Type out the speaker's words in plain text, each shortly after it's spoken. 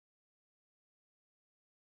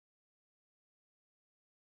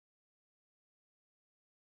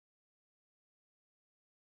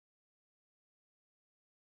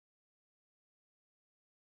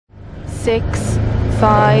6,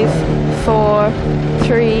 5, 4,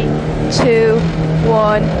 3, 2,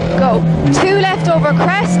 1, go. 2 left over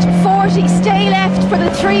crest, 40, stay left for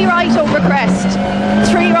the 3 right over crest.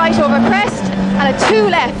 3 right over crest, and a 2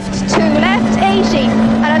 left, 80,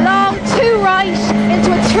 and a long 2 right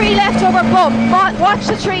into a 3 left over bump. Watch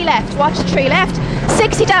the 3 left, watch the 3 left.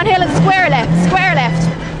 60 downhill and square left, square left,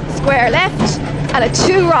 square left, and a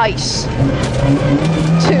 2 right.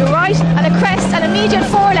 2 right, and a crest, and a median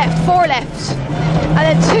 4 left, 4 left. And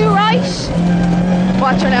then 2 right,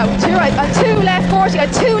 watch her now, 2 right, and 2 left, 40,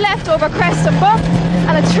 and 2 left over crest and bump,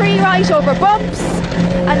 and a 3 right over bumps,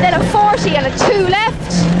 and then a 40 and a 2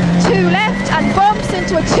 left, and bumps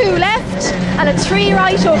into a 2 left, and a 3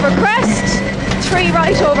 right over crest, 3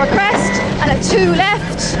 right over crest, and a 2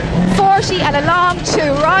 left, 40 and a long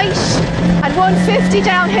 2 right, and 150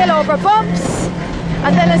 downhill over bumps,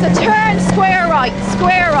 and then there's a turn square right,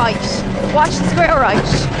 watch the square right,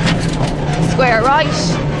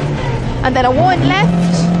 and then a 1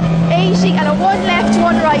 left, 80, and a 1 left,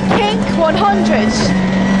 1 right, kink, 100.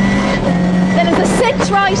 Then there's a 6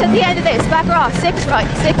 right at the end of this, back her off, 6 right,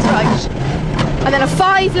 and then a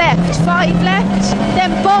 5 left,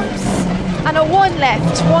 then bumps, and a 1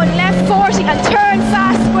 left, 40, and turn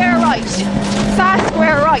fast square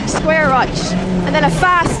right, and then a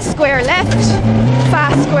fast square left,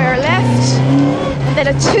 and then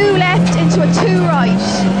a 2 left into a 2 right,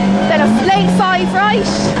 then a late 5 right,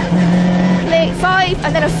 late 5,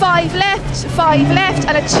 and then a 5 left,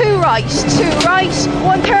 and a 2 right,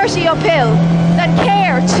 130 uphill, then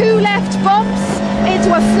care, 2 left bumps into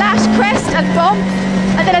a flat crest and bump,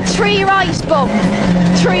 and then a 3 right bump,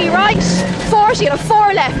 3 right, 40 and a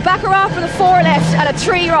 4 left, back her off with a 4 left and a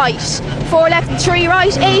 3 right, 4 left and 3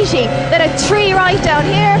 right, 80, then a 3 right down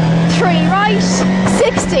here, 3 right,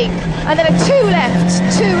 60, and then a 2 left,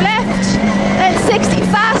 then 60,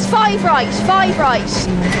 fast 5 right,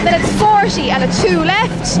 then it's 40 and a 2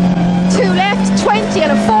 left, 20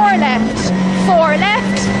 and a 4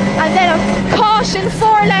 left, and then a caution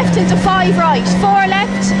 4 left into 5 right, 4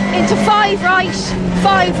 left into 5 right,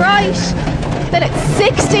 then it's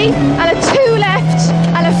 60 and a 2 left,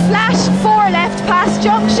 and a flat 4 left past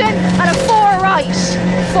junction, and a 4 right,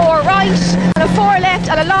 and a 4 left,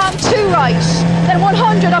 and a long 2 right, then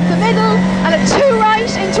 100 up the middle, and a 2 right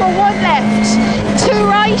into a 1 left, 2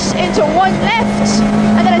 right into 1 left,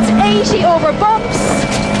 and then it's 80 over bumps,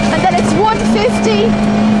 and then it's 150,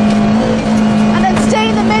 and then stay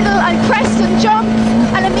in the middle and crest and jump,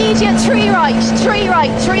 and a median 3 right,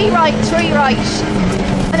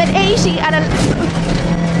 and then 80 and a,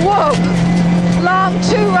 whoa, long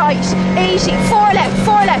 2 right, 80, 4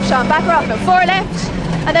 left, Sean, back her off now, 4 left,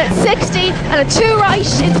 and then 60 and a 2 right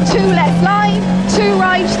into 2 left line, 2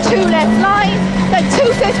 right, 2 left line, then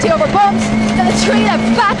 250 over bumps, then a 3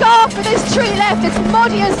 left, back off for this 3 left, it's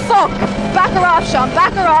muddy as fuck, back her off, Sean,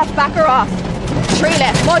 back her off, 3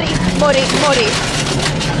 left, muddy,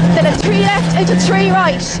 then a 3 left into 3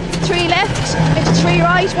 right, 3 left into 3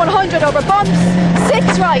 right, 100 over bumps,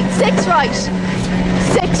 6 right,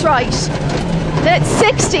 then it's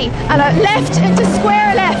 60 and a left into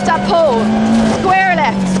square left at pole,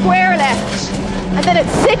 square left, and then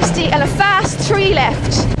it's 60 and a fast 3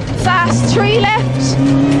 left,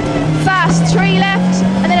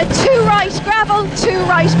 and then a 2 right gravel,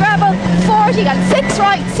 40 and 6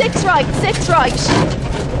 right,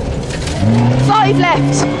 5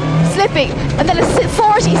 left, slippy, and then a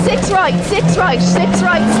 40, 6 right,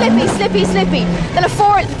 slippy, then a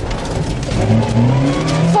 4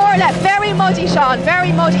 left, very muddy, Sean,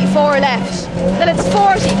 4 left, then it's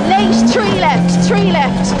 40, late 3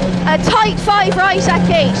 left, and a tight 5 right at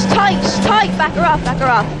gate, tight, back her off,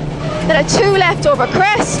 then a 2 left over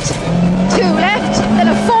crest, 2 left, then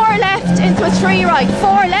a 4 left into a 3 right,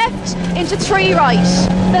 4 left into 3 right,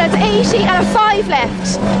 then it's 80 and a 5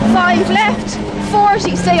 left,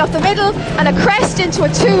 40, stay off the middle, and a crest into a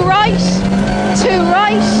 2 right,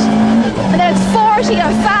 and then it's 40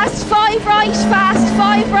 and a fast 5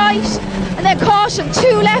 right, and then caution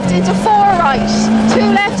 2 left into 4 right, 2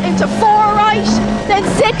 left into 4 right, then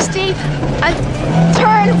 60 and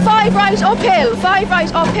turn 5 right uphill,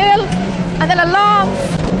 and then a long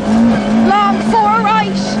 4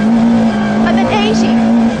 right, and then 80,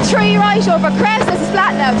 3 right over crest, this is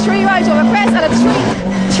flat now, 3 right over crest, and a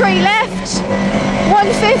 3 left,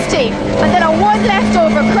 150, and then a 1 left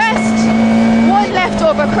over crest,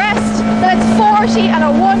 then it's 40 and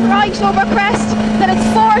a 1 right over crest, then it's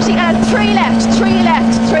 40 and a 3 left,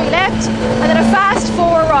 and then a fast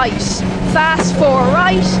 4 right,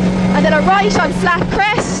 and then a right on flat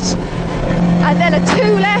crest, and then a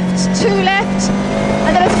 2 left,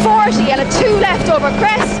 and then it's 40 and a 2 left over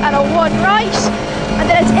crest and a 1 right, and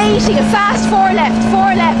then it's 80, a fast 4 left,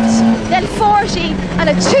 then 40 and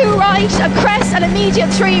a 2 right, a crest and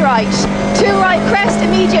immediate 3 right, 2 right crest,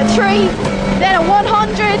 immediate 3, then a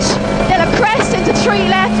 100, then a crest into 3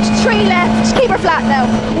 left, keep her flat now,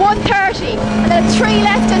 130, and then a 3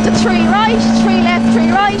 left into 3 right, 3 left,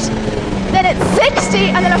 3 right, then it's 60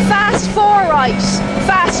 and then a fast 4 right,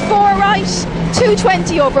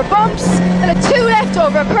 220 over bumps, then a 2 left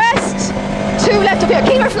over crest, 2 left up here,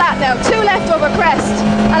 keep her flat now, 2 left over crest,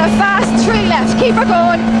 and a fast 3 left, keep her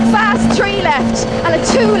going, fast 3 left, and a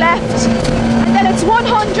 2 left, and then it's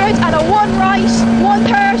 100 and a 1 right,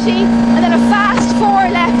 130, and then a fast 4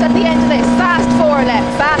 left at the end of this, fast 4 left,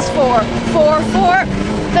 fast 4, 4,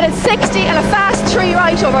 then it's 60 and a fast 3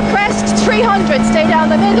 right over crest, 300, stay down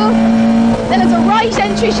the middle, then it's a right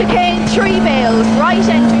entry chicane, 3 bales, right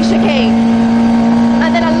entry chicane,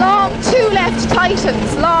 and then a long 2 left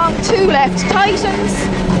tightens, long 2 left tightens,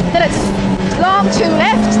 then it's long 2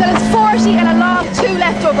 left, then it's 40 and a long 2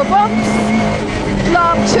 left over bumps,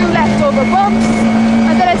 long 2 left over bumps,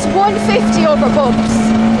 and then it's 150 over bumps,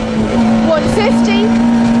 150,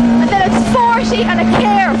 and then it's 40 and a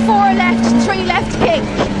care, 4 left, 3 left kink,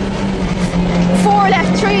 4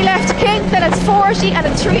 left, 3 left kink, then it's 40 and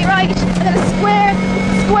a 3 right, and then a square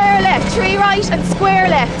left, 3 right and square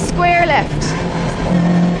left,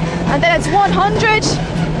 and then it's 100,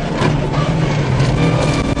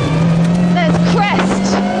 then it's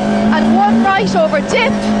crest and 1 right over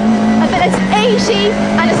dip, and then it's 80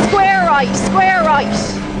 and a square right,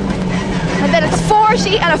 and then it's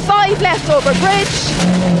 40 and a 5 left over bridge,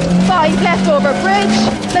 5 left over bridge,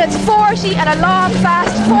 then it's 40 and a long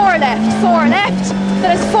fast 4 left,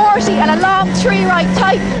 then it's 40 and a long 3 right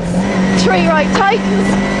tightens,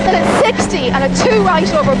 then it's 60 and a 2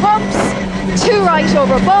 right over bumps, 2 right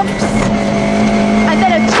over bumps, and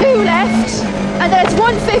then a 2 left, and then it's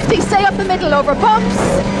 150, stay up the middle over bumps,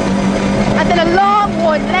 and then a long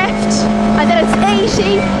 1 left, and then it's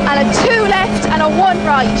 80 and a 2 left and a 1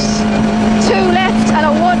 right, 2 left and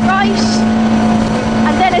a 1 right,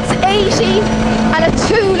 and then it's 80 and a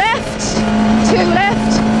 2 left,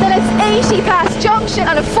 then it's 80 past junction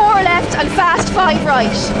and a 4 left and fast 5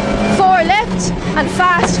 right, 4 left and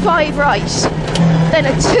fast 5 right, then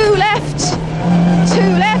a 2 left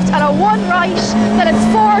and a 1 right, then it's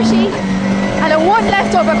 40 and a 1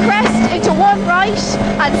 left over crest into 1 right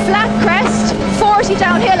and flat crest, 40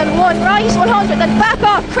 downhill and 1 right, 100, then back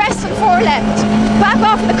off, crest and 4 left, back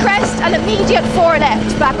off the crest and immediate 4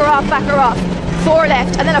 left, back her off, 4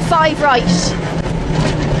 left, and then a 5 right,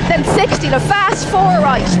 then 60, the fast 4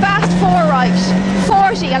 right,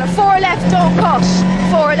 40 and a 4 left, don't cut,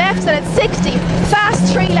 4 left, then it's 60,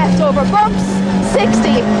 fast 3 left over bumps,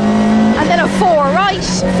 60, and then a 4 right,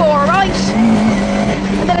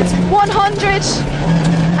 and then it's 100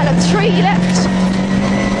 and a 3 left,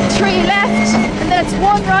 and then it's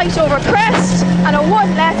 1 right over crest and a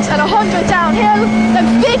 1 left and 100 downhill,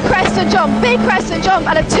 then big crest and jump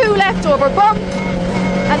and a 2 left over bump,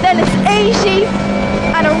 and then it's 80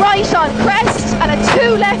 and a right on crest and a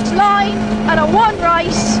 2 left line and a 1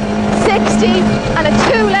 right, 60 and a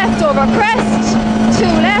 2 left over crest, 2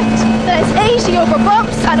 left, then it's 80 over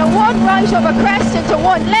bumps and a 1 right over crest into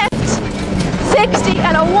 1 left, 60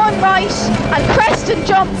 and a 1 right and crest and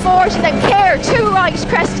jump 40, then care, 2 right,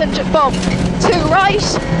 crest and bump, 2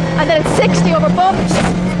 right, and then it's 60 over bumps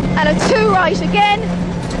and a 2 right again,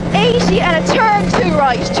 80 and a turn 2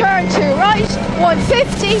 right,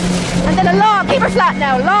 150, and then a long, keep her flat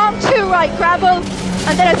now, long 2 right gravel,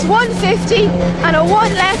 and then it's 150 and a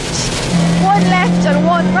 1 left and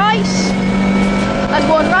 1 right, and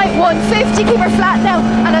 1 right, 150, keep her flat now,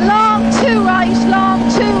 and a long 2 right,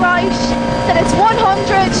 then it's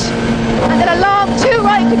 100, and then a long 2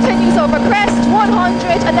 right continues over crest,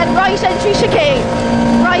 100, and then right entry chicane,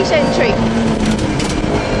 right entry,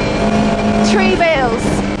 3 bales,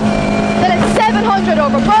 then it's 700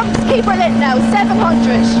 over bumps, keep her lit now,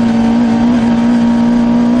 700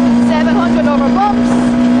 over bumps,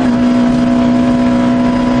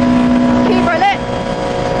 keep her lit,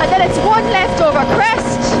 and then it's 1 left over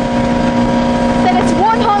crest, then it's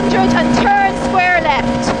 100 and turn square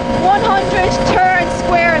left, 100 turn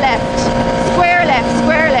square left,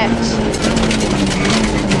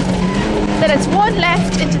 then it's 1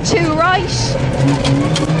 left into 2 right,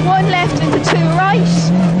 1 left into 2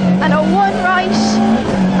 right, and a 1 right,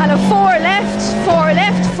 and a 4 left,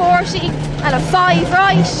 40, and a 5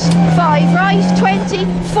 right, 20,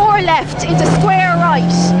 4 left into square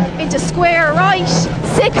right,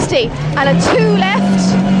 60, and a 2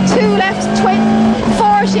 left, 20,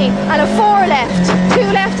 4 40 and a 4 left, 2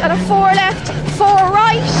 left and a 4 left, 4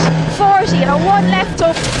 right, 40 and a 1 left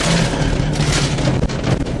up.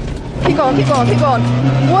 Keep going, keep going, keep going.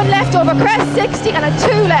 1 left over crest, 60 and a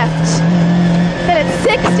 2 left. Then it's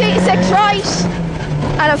 60, 6 right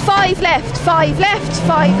and a 5 left, 5 left,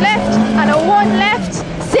 5 left and a 1 left,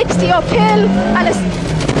 60 uphill and a 6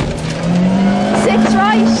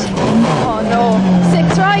 right. Oh no,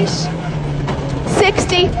 6 right,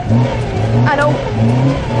 60 and a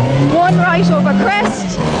 1 right over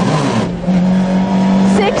crest,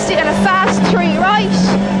 60 and a fast 3 right,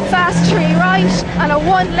 fast 3 right and a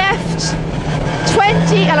 1 left,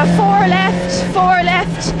 20 and a 4 left, 4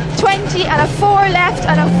 left, 20 and a 4 left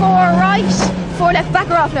and a 4 right, 4 left, back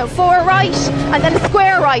her off now, 4 right and then a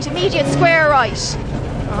square right, immediate square right.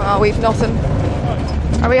 Oh, we've nothing.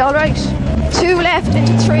 Are we all right? 2 left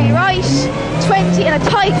into 3 right, 20 and a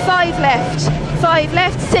tight 5 left, 5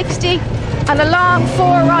 left, 60 and a long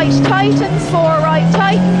 4 right tightens, 4 right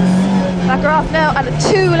tightens, back her off now and a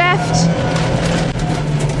 2 left,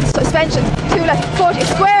 suspension, 2 left, 40,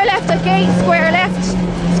 square left again, square left,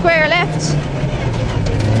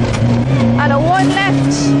 and a 1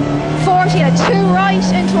 left, 40 and a 2 right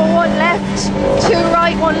into a 1 left, 2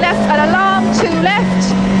 right, 1 left and a long 2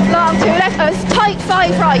 left, long 2 left and a tight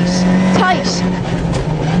 5 right, tight,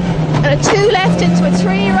 and a 2 left into a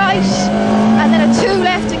 3 right, and then a 2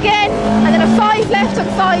 left again, and then a 5 left and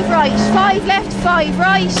 5 right, 5 left, 5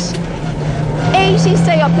 right, 80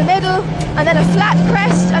 stay up the middle, and then a flat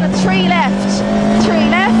crest and a 3 left,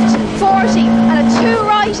 40 and a 2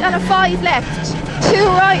 right and a 5 left, 2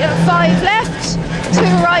 right and a 5 left, 2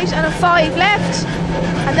 right and a 5 left,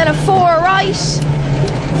 and then a 4 right,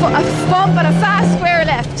 a bump and a fast square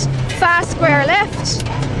left,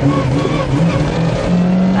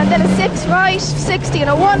 and then a 6 right, 60 and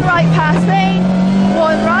a 1 right past lane,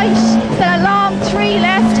 1 right, then a long 3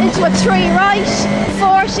 left into a 3 right,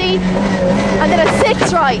 40, and then a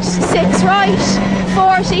 6 right,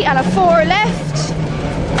 40 and a 4 left,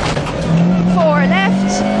 4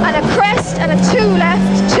 left, and a crest and a 2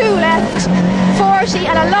 left, 40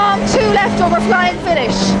 and a long 2 left over flying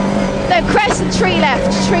finish, then crest and 3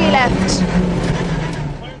 left,